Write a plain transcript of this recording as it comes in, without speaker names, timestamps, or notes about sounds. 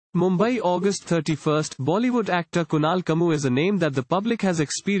Mumbai August 31st. Bollywood actor Kunal Kemmu is a name that the public has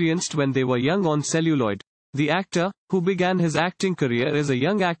experienced when they were young on celluloid. The actor, who began his acting career as a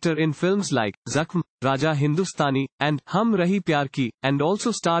young actor in films like Zakhm, Raja Hindustani, and Hum Rahi Pyar Ki, and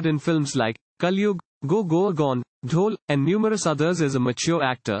also starred in films like Kalyug, Goa Gone, Dhol, and numerous others as a mature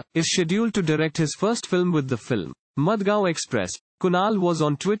actor, is scheduled to direct his first film with the film Madgaon Express. Kunal was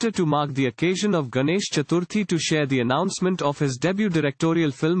on Twitter to mark the occasion of Ganesh Chaturthi to share the announcement of his debut directorial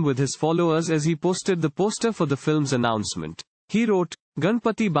film with his followers as he posted the poster for the film's announcement. He wrote,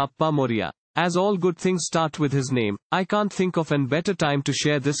 "Ganpati Bappa.The As all good things start with his name, I can't think of an better time to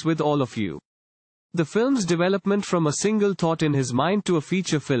share this with all of you." The film's development from a single thought in his mind to a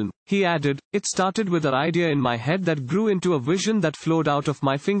feature film, he added, "It started with an idea in my head that grew into a vision that flowed out of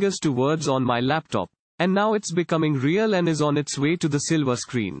my fingers to words on my laptop. And now it's becoming real and is on its way to the silver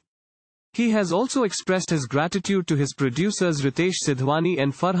screen." He has also expressed his gratitude to his producers Ritesh, Sidhwani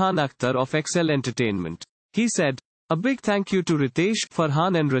and Farhan Akhtar of Excel Entertainment. He said, "A big thank you to Ritesh,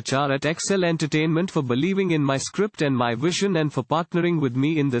 Farhan and Rucha at Excel Entertainment for believing in my script and my vision and for partnering with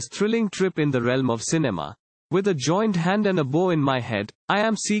me in this thrilling trip in the realm of cinema. With a joined hand and a bow in my head, I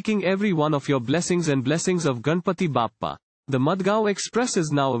am seeking every one of your blessings and blessings of Ganpati Bappa. The Madgaon Express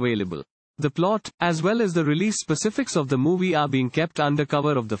is now available. The plot, as well as the release specifics of the movie are being kept under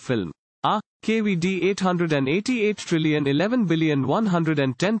cover of the film. KVD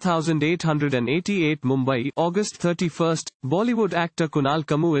 888,11,110,888 Mumbai, August 31st. Bollywood actor Kunal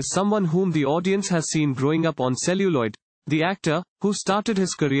Kemmu is someone whom the audience has seen growing up on celluloid. The actor, who started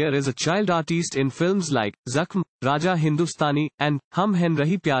his career as a child artist in films like Zakhm, Raja Hindustani, and Hum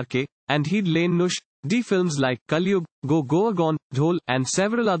Rahi Pyar Ki, and He'd Lane Nush, D films like Kalyug, Goa Gone, Dhol, and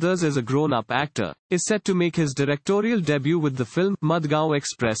several others as a grown-up actor, is set to make his directorial debut with the film Madgaon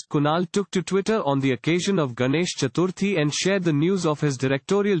Express. Kunal took to Twitter on the occasion of Ganesh Chaturthi and shared the news of his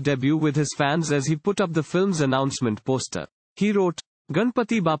directorial debut with his fans as he put up the film's announcement poster. He wrote,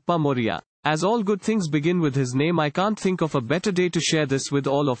 "Ganpati Bappa.The As all good things begin with his name, I can't think of a better day to share this with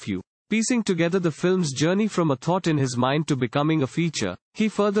all of you." Piecing together the film's journey from a thought in his mind to becoming a feature, he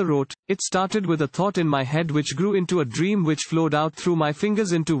further wrote, "It started with a thought in my head which grew into a dream which flowed out through my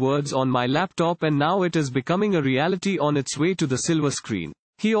fingers into words on my laptop and now it is becoming a reality on its way to the silver screen."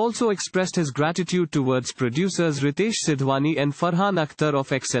 He also expressed his gratitude towards producers Ritesh, Sidhwani and Farhan Akhtar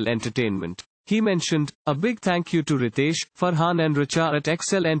of Excel Entertainment. He mentioned, "A big thank you to Ritesh, Farhan and Rucha at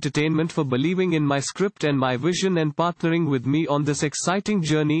Excel Entertainment for believing in my script and my vision and partnering with me on this exciting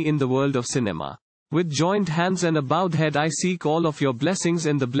journey in the world of cinema. With joined hands and a bowed head I seek all of your blessings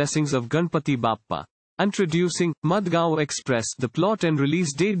and the blessings of Ganpati Bappa." Introducing Madgaon Express. The plot and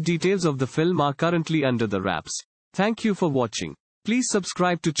release date details of the film are currently under the wraps. Thank you for watching. Please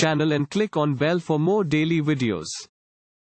subscribe to channel and click on bell for more daily videos.